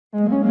So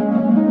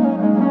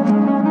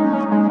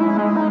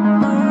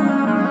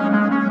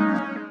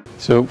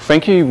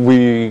thank you.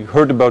 We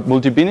heard about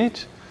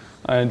MULTIBINIT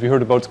and we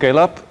heard about scale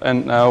up,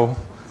 and now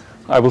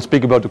I will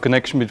speak about the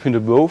connection between the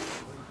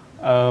both.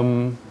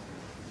 I've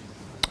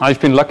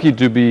been lucky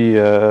to be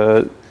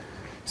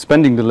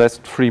spending the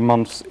last 3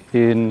 months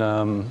in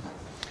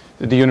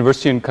the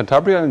university in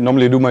Cantabria. I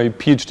normally do my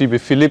PhD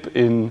with Philippe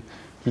in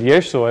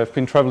Liège, so I've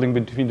been traveling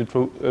between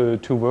the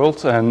two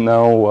worlds, and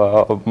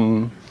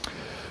now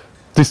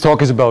this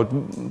talk is about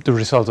the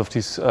results of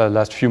these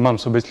last few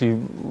months. So basically,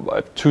 I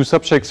have 2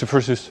 subjects. The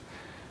first is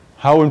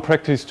how in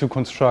practice to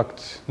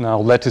construct now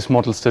lattice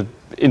models that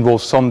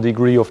involve some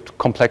degree of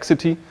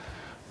complexity,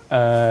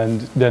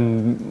 and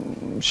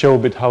then show a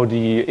bit how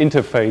the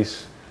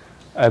interface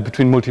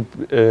between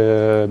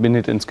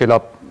MULTIBINIT and scale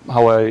up,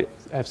 how I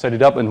have set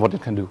it up and what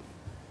it can do.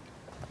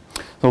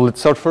 So let's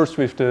start first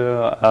with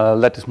the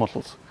lattice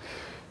models.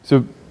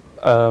 So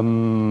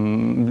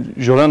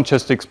Joran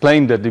just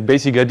explained that the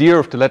basic idea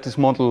of the lattice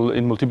model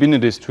in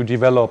MULTIBINIT is to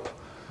develop,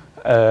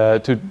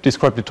 to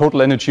describe the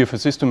total energy of a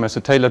system as a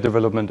Taylor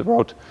development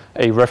about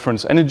a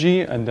reference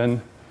energy, and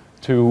then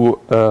to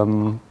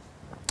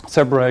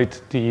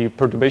separate the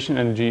perturbation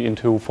energy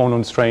into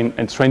phonon strain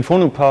and strain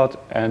phonon part,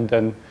 and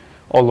then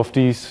all of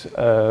these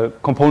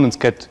components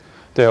get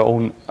their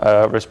own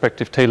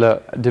respective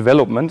Taylor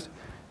development.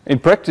 In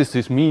practice,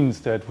 this means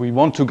that we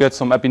want to get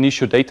some ab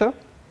initio data.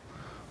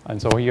 And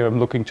so here I'm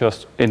looking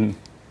just in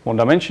one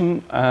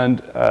dimension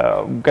and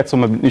get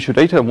some ab initio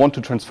data and want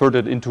to transfer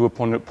that into a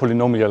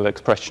polynomial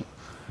expression.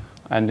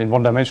 And in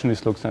one dimension,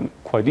 this looks then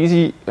quite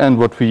easy. And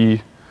what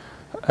we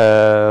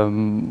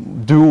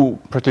do,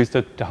 particularly, is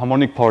that the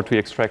harmonic part we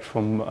extract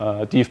from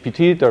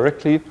DFPT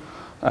directly,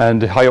 and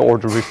the higher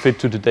order we fit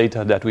to the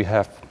data that we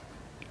have.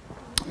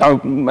 Now,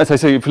 as I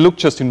say, if you look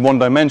just in one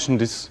dimension,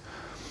 this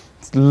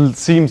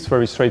seems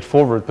very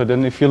straightforward. But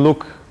then if you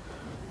look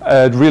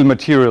at real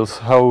materials,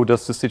 how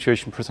does the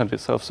situation present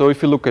itself? So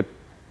if you look at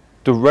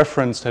the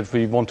reference that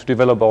we want to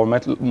develop our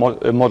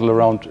model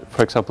around,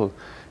 for example,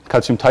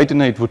 calcium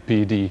titanate would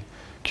be the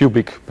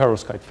cubic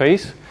perovskite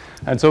phase.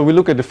 And so we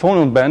look at the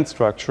phonon band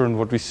structure, and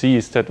what we see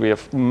is that we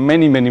have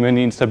many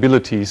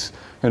instabilities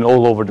in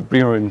all over the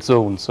Bremenian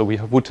zone. So we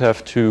will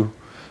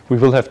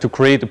have to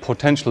create a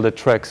potential that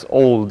tracks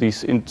all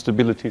these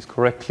instabilities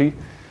correctly.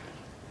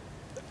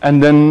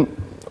 And then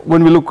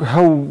when we look,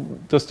 how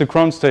does the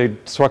ground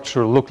state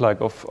structure look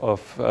like of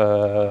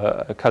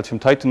calcium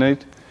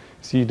titanate?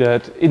 See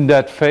that in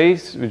that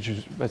phase, which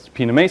is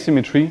PNMA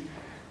symmetry,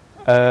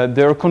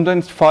 there are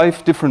condensed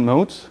 5 different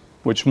modes,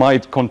 which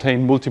might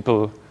contain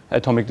multiple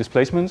atomic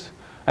displacements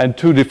and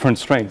 2 different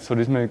strains. So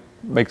this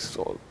makes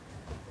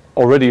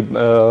already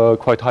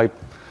quite high,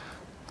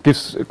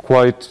 gives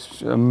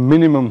quite a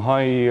minimum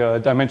high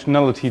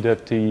dimensionality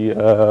that the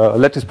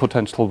lattice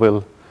potential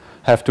will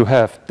have to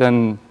have.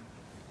 Then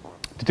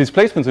the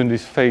displacements in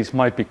this phase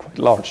might be quite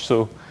large.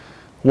 So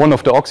one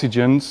of the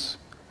oxygens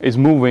is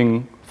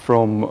moving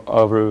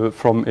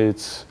from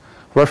its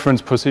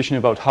reference position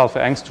about half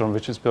angstrom,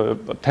 which is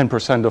about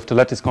 10% of the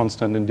lattice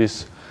constant in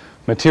this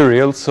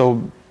material.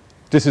 So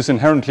this is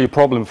inherently a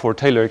problem for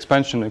Taylor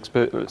expansion,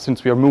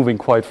 since we are moving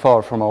quite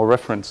far from our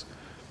reference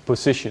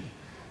position.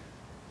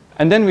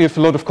 And then we have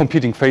a lot of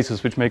competing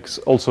phases, which makes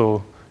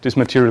also this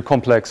material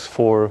complex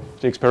for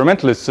the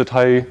experimentalists at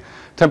high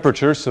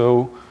temperature.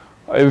 So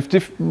a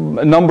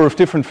number of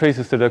different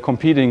phases that are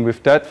competing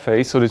with that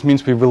phase. So this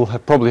means we will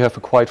probably have a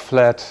quite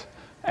flat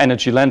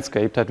energy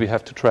landscape that we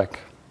have to track.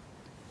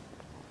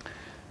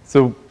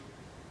 So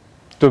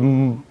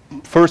the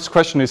first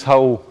question is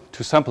how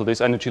to sample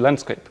this energy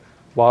landscape.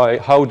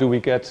 How do we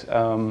get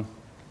the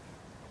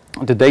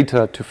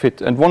data to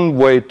fit? And one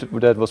way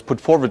that was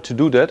put forward to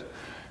do that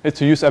is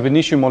to use ab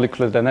initio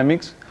molecular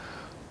dynamics,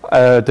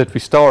 that we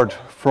start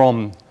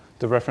from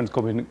the reference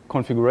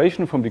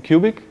configuration from the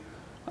cubic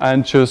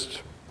and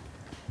just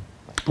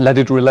let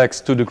it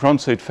relax to the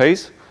ground state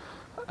phase,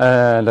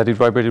 let it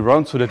vibrate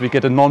around so that we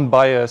get a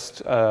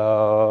non-biased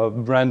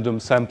random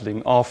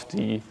sampling of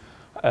the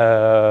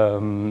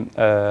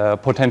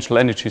potential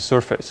energy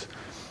surface.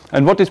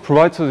 And what this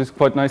provides us is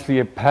quite nicely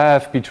a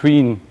path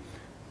between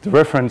the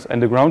reference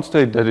and the ground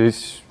state that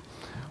is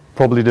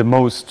probably the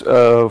most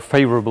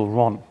favorable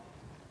one.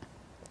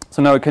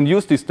 So now I can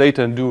use this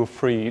data and do a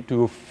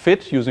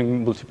fit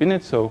using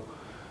MULTIBINIT. So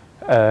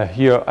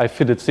here I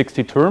fitted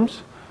 60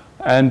 terms,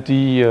 and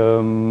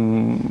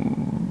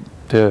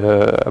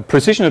the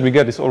precision that we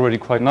get is already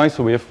quite nice.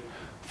 So we have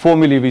 4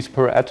 millieVs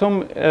per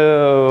atom,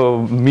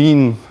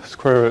 mean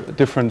square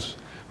difference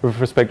with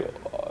respect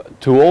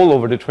to all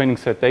over the training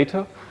set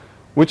data,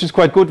 which is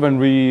quite good when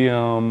we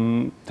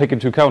take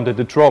into account that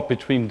the drop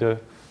between the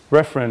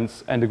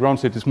reference and the ground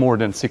state is more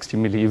than 60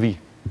 millieV.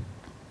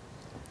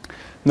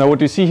 Now what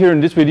you see here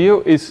in this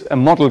video is a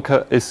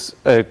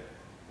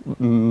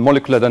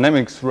molecular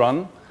dynamics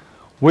run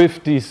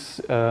with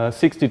this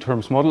 60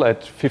 terms model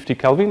at 50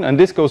 Kelvin, and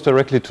this goes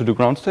directly to the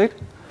ground state.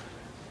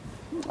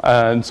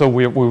 And so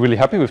we're really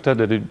happy with that,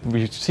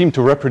 we seem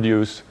to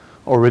reproduce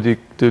already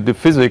the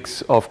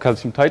physics of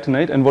calcium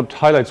titanate. And what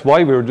highlights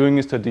why we're doing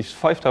is that these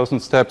 5,000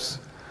 steps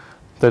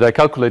that I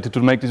calculated to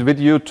make this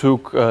video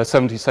took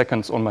 70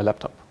 seconds on my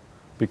laptop.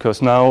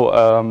 Because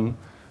now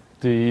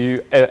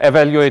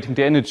evaluating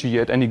the energy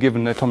at any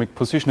given atomic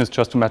position is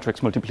just a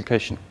matrix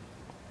multiplication.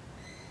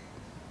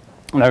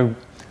 Now,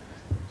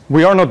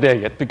 we are not there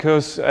yet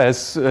because,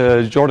 as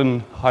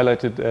Jordan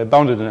highlighted,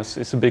 boundedness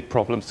is a big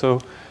problem.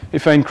 So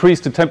if I increase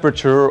the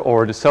temperature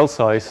or the cell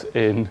size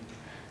in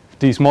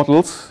these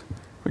models,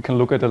 we can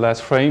look at the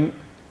last frame.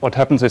 What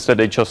happens is that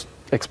they just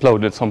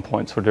explode at some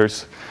point. So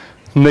there's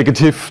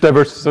negative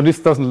diversity. So this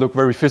doesn't look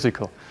very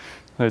physical,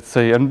 let's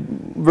say.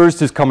 And where is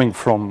this coming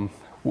from?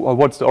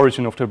 What's the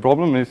origin of the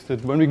problem? Is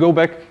that when we go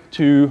back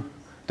to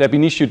the ab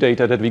initio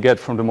data that we get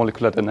from the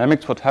molecular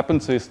dynamics, what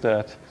happens is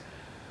that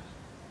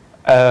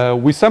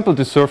we sample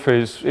the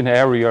surface in an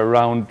area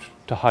around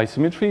the high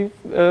symmetry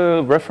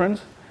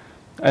reference,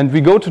 and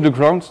we go to the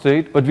ground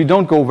state, but we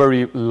don't go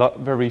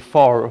very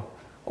far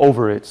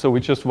over it. So we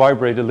just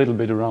vibrate a little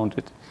bit around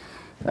it.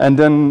 And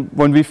then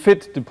when we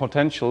fit the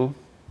potential,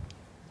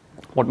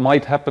 what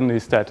might happen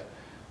is that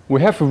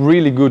we have a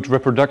really good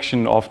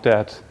reproduction of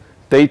that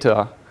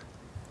data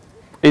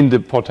in the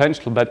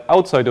potential, but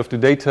outside of the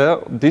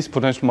data, this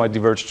potential might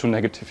diverge to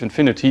negative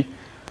infinity.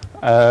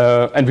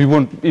 And we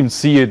won't even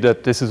see it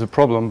that this is a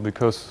problem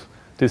because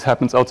this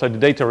happens outside the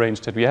data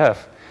range that we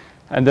have.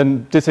 And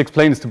then this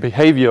explains the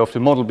behavior of the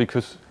model,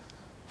 because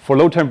for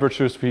low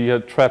temperatures we are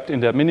trapped in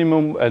that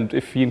minimum, and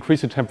if we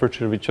increase the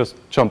temperature we just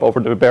jump over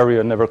the barrier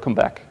and never come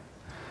back.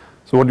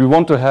 So what we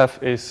want to have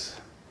is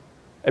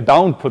a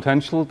bound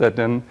potential that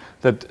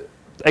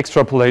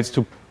extrapolates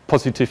to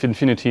positive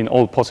infinity in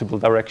all possible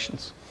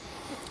directions.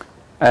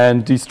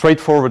 And the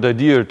straightforward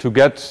idea to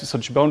get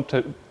such a bound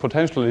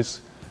potential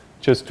is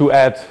just to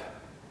add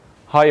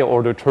higher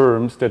order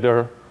terms that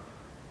are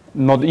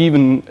not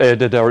even,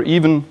 that are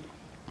even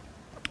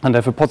and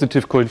have a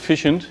positive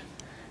coefficient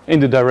in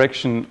the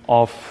direction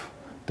of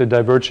the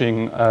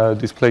diverging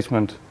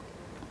displacement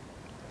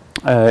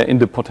in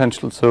the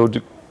potential. So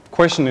the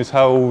question is,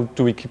 how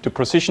do we keep the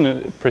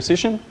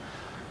precision?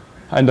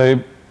 And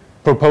I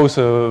propose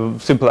a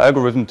simple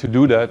algorithm to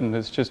do that, and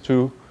it's just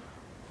to,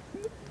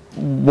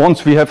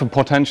 once we have a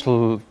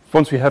potential,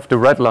 once we have the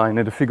red line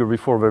in the figure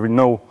before where we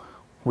know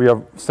we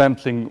are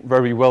sampling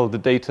very well the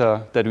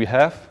data that we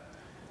have,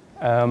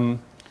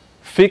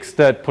 fix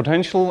that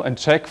potential and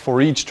check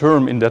for each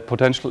term in that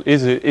potential,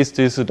 is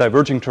this a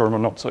diverging term or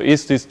not? So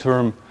is this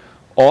term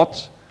odd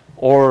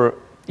or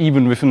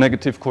even with a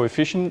negative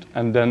coefficient?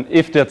 And then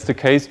if that's the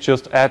case,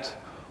 just add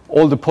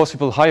all the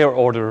possible higher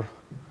order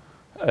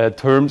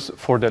terms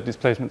for that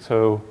displacement.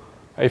 So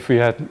if we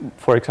had,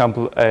 for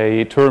example,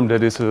 a term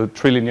that is a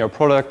trilinear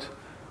product,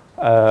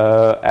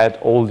 add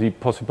all the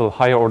possible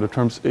higher order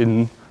terms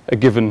in a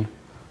given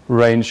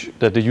range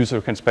that the user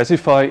can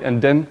specify.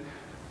 And then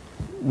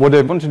what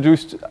I want to do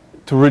is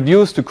to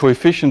reduce the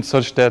coefficient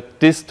such that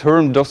this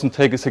term doesn't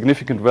take a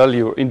significant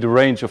value in the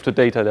range of the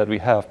data that we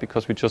have,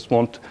 because we just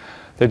want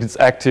that it's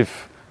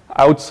active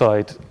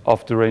outside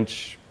of the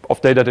range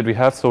of data that we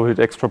have, so it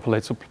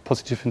extrapolates to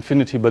positive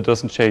infinity but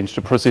doesn't change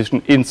the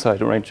precision inside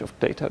the range of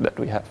data that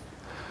we have.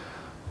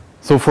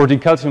 So for the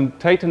calcium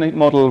titanate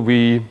model,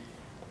 we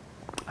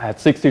had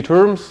 60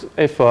 terms.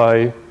 If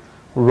I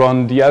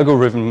run the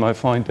algorithm, I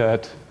find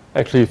that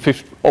actually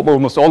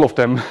almost all of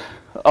them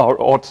are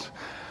odd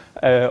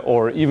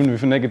or even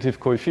with a negative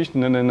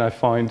coefficient, and then I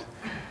find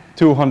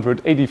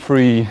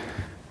 283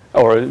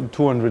 or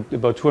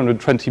about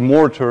 220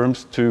 more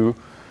terms to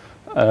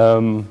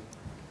bound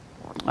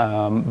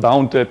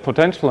that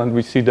potential, and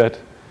we see that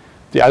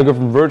the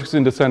algorithm works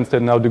in the sense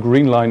that now the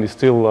green line is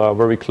still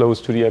very close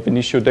to the ab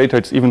initio data.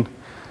 It's even,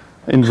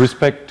 in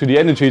respect to the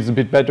energy, it's a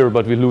bit better,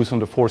 but we lose on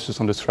the forces,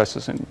 on the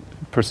stresses in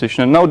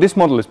precision. And now this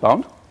model is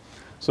bound.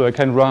 So I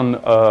can run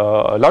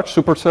a large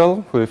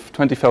supercell with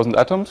 20,000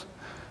 atoms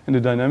in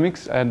the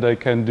dynamics, and I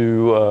can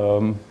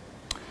do,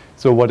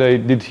 so what I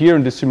did here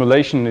in this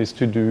simulation is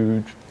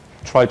to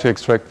try to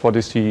extract what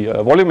is the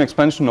volume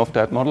expansion of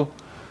that model.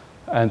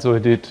 And so I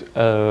did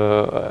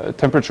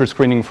temperature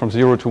screening from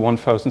 0 to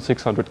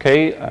 1,600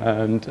 K,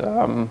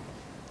 and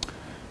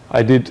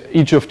I did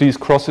each of these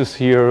crosses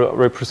here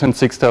represent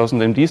 6,000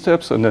 MD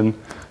steps, and then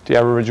the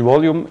average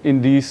volume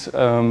in this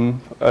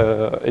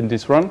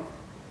run.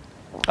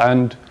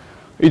 And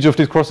each of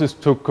these crosses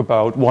took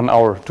about 1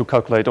 hour to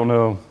calculate on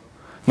a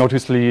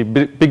noticeably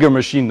bigger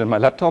machine than my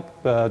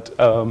laptop, but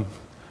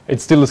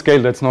it's still a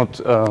scale that's not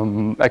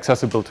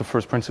accessible to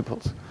first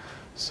principles.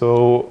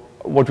 So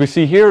what we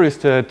see here is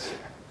that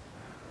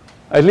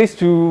at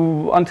least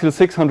until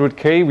 600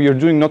 K, we are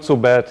doing not so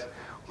bad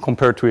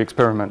compared to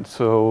experiment.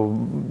 So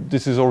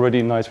this is already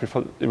a nice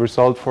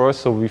result for us.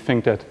 So we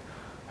think that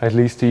at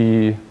least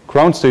the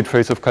ground state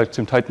phase of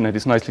calcium titanate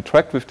is nicely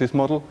tracked with this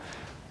model.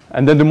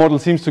 And then the model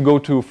seems to go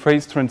to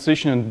phase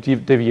transition and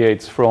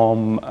deviates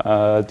from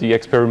the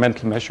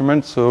experimental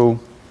measurement. So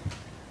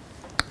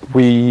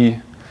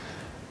we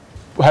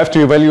have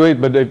to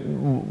evaluate, but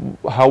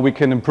how we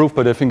can improve,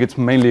 but I think it's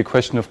mainly a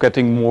question of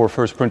getting more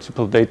first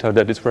principle data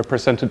that is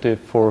representative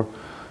for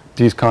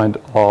these kind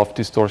of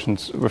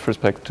distortions with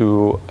respect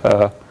to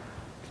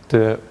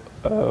the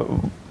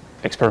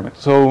experiment.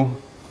 So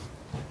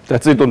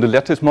that's it on the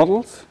lattice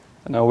models.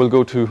 And now we'll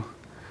go to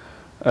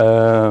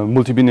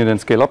multibinit and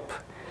scale up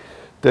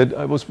that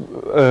I was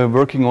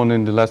working on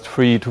in the last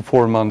 3 to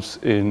 4 months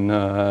in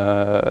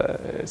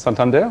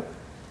Santander.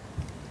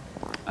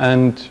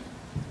 And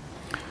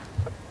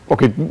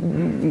okay,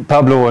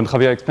 Pablo and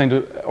Javier explained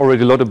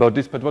already a lot about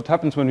this, but what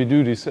happens when we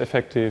do this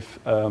effective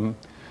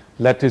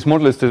lattice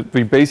model is that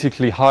we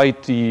basically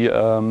hide the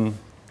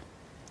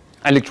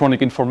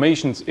electronic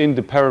informations in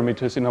the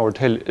parameters in our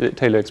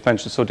Taylor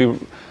expansion. So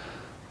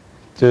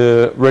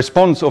the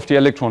response of the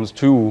electrons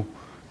to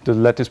the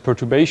lattice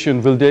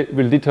perturbation will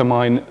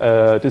determine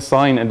the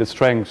sign and the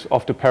strength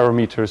of the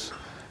parameters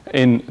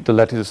in the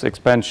lattice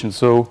expansion.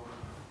 So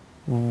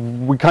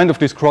we kind of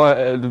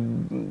describe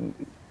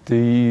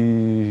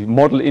the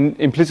model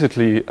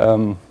implicitly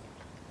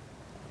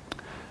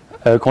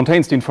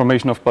contains the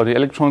information about the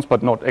electrons,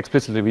 but not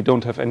explicitly. We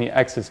don't have any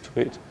access to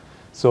it.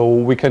 So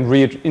we can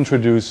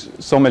reintroduce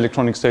some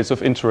electronic states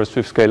of interest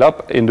with scale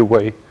up in the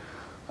way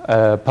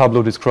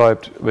Pablo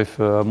described with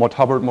a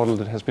Mott-Hubbard model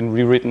that has been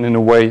rewritten in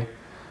a way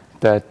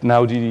that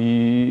now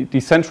the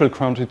central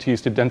quantity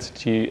is the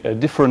density, a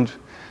different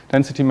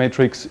density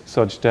matrix,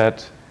 such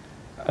that,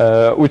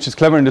 which is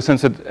clever in the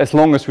sense that as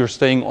long as we're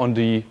staying on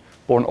the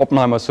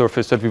Born-Oppenheimer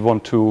surface that we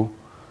want to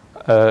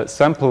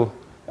sample,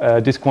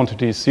 this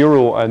quantity is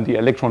 0 and the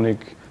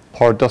electronic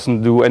part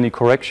doesn't do any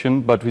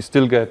correction, but we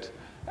still get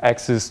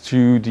access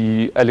to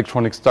the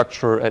electronic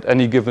structure at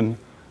any given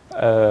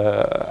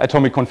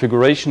atomic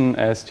configuration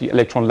as the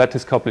electron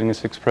lattice coupling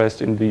is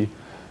expressed in the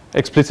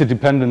explicit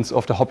dependence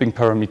of the hopping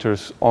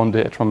parameters on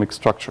the atomic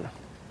structure.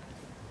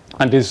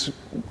 And this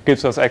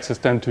gives us access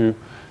then to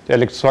the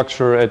electron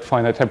structure at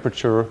finite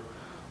temperature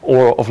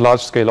or of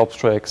large scale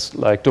objects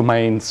like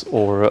domains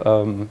or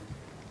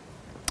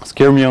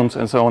skyrmions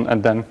and so on.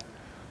 And then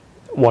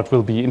what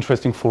will be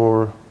interesting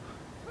for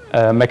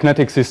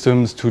magnetic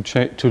systems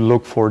to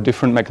look for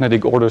different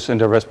magnetic orders in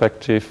their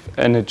respective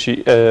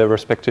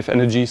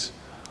energies,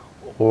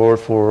 or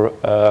for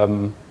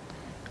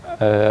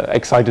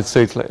excited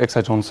states like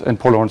excitons and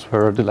polons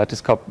where the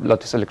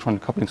lattice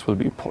electronic couplings will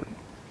be important.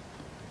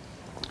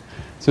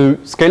 So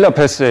scale up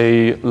has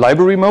a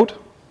library mode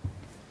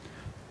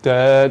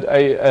that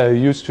I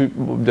used to,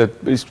 that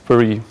is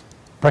very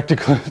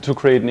practical to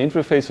create an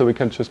interface, so we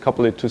can just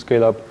couple it to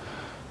scale up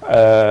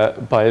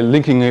by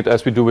linking it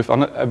as we do with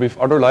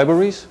other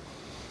libraries.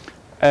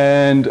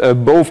 And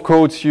both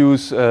codes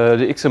use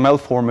the XML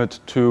format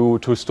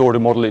to store the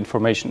model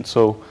information.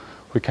 So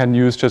we can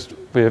use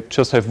we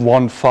just have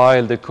one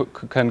file that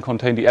can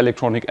contain the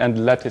electronic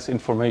and lattice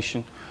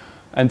information.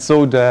 And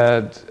so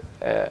that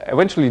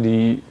eventually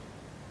the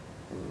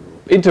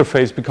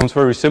interface becomes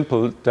very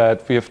simple,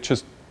 that we have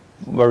just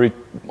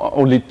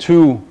only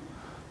 2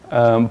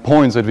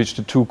 points at which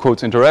the 2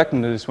 codes interact,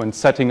 and that is when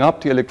setting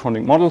up the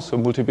electronic model. So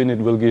multibinit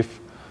will give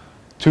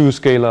 2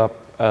 scale up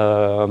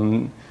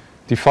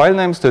the file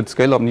names that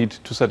scale up need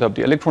to set up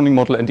the electronic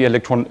model and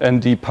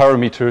the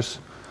parameters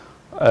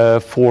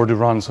for the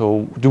run.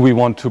 So do we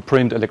want to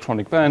print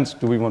electronic bands?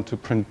 Do we want to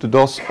print the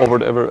DOS or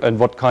whatever? And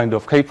what kind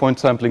of K-point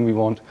sampling we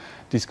want?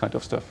 This kind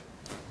of stuff.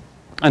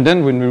 And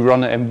then when we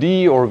run an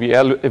MD or we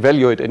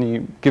evaluate any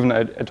given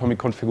atomic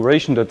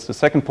configuration, that's the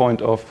second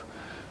point of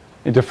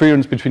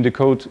interference between the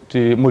code.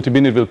 The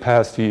multibinit will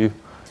pass the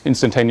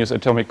instantaneous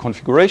atomic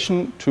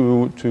configuration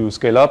to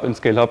scale up, and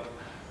scale up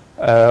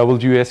will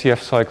do a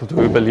SEF cycle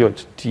to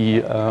evaluate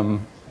the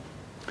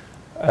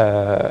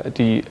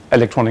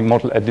electronic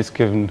model at this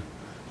given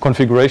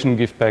configuration,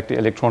 give back the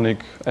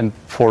electronic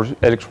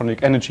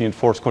energy and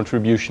force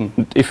contribution.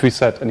 And if we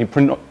set any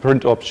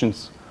print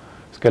options,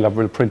 scale up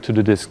will print to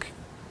the disk.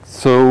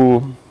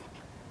 So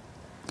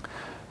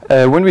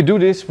when we do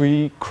this,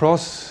 we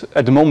cross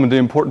at the moment the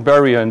important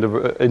barrier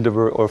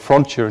or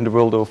frontier in the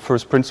world of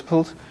first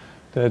principles.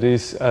 That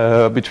is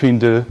between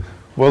the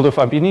world of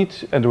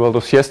Abinit and the world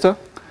of Siesta,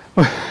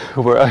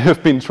 where I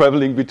have been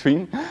traveling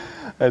between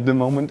at the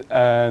moment.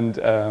 And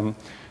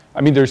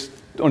I mean, there's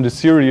on the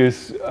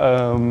serious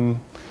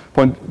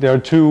point, there are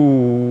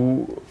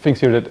 2 things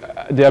here.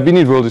 That the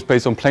Abinit world is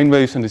based on plane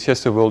waves, and the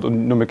Siesta world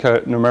on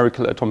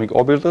numerical atomic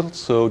orbitals.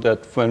 So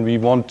that when we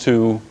want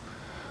to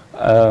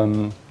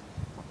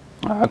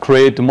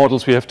create the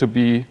models, we have to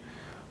be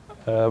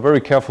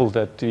very careful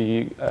that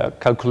the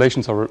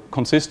calculations are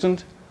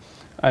consistent.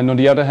 And on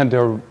the other hand,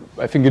 there are,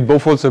 I think in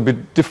both worlds, a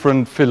bit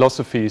different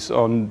philosophies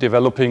on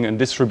developing and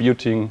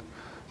distributing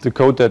the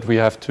code that we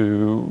have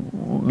to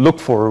look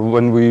for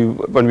when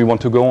we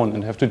want to go on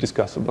and have to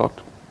discuss about.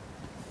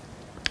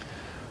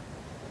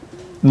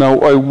 Now,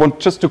 I want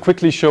just to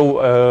quickly show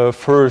a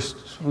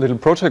first little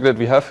project that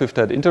we have with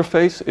that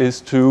interface is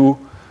to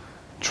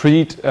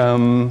treat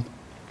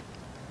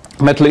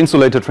metal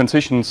insulator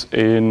transitions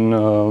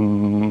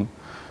in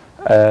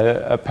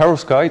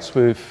perovskites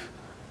with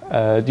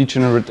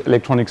degenerate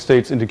electronic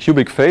states in the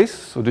cubic phase.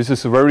 So this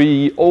is a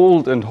very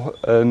old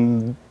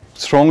and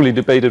strongly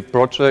debated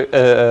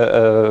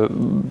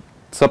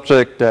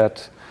subject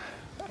that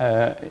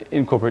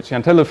incorporates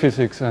Jahn-Teller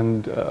physics,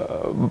 and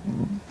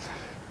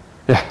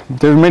yeah,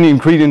 there are many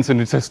ingredients, and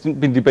it has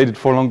been debated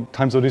for a long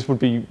time. So this would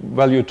be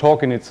value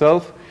talk in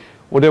itself.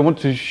 What I want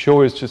to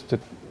show is just that,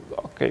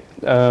 okay,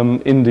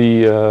 in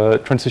the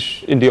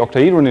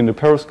octahedron, in the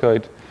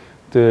perovskite,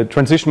 the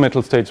transition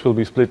metal states will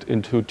be split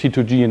into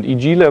T2G and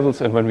EG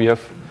levels, and when we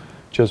have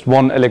just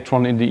one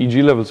electron in the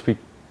EG levels, we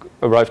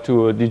arrive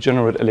to a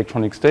degenerate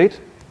electronic state.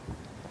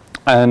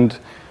 And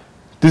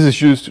this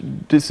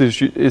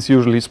is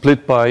usually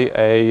split by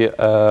a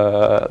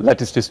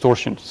lattice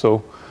distortion.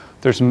 So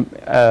there's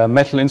a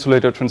metal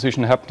insulator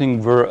transition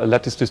happening where a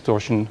lattice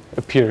distortion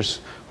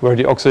appears, where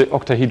the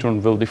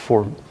octahedron will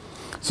deform.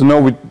 So now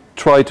we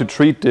try to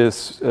treat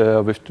this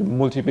with the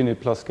multi-binit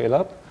plus scale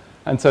up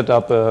and set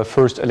up a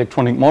first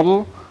electronic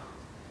model,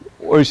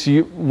 or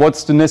see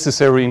what's the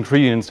necessary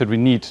ingredients that we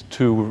need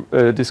to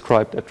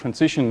describe that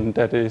transition.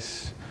 That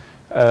is,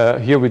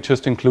 here we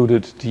just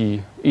included the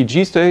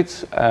EG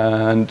states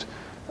and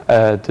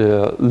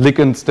the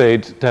ligand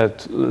state, that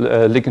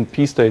ligand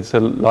P states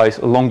that lies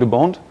along the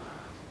bond.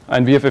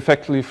 And we have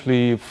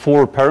effectively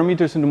 4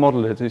 parameters in the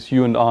model, that is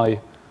U and I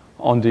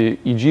on the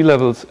EG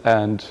levels,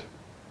 and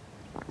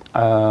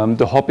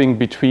the hopping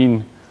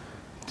between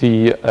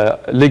the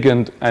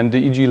ligand and the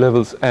EG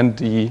levels, and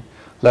the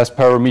last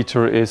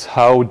parameter is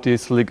how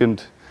this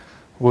ligand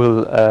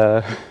will,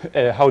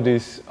 how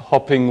this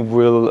hopping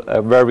will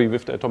vary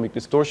with the atomic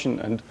distortion.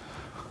 And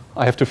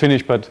I have to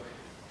finish, but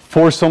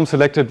for some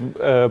selected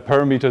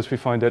parameters, we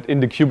find that in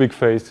the cubic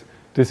phase,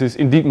 this is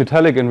indeed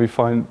metallic, and we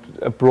find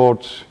a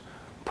broad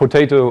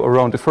potato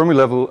around the Fermi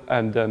level.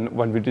 And then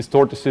when we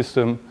distort the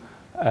system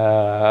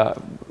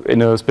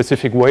in a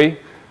specific way,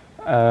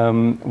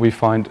 we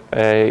find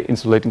a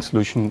insulating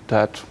solution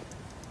that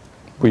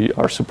we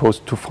are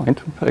supposed to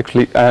find,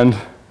 actually. And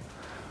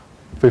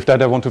with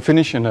that, I want to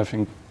finish, and I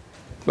think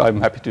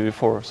I'm happy to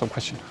for some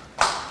questions.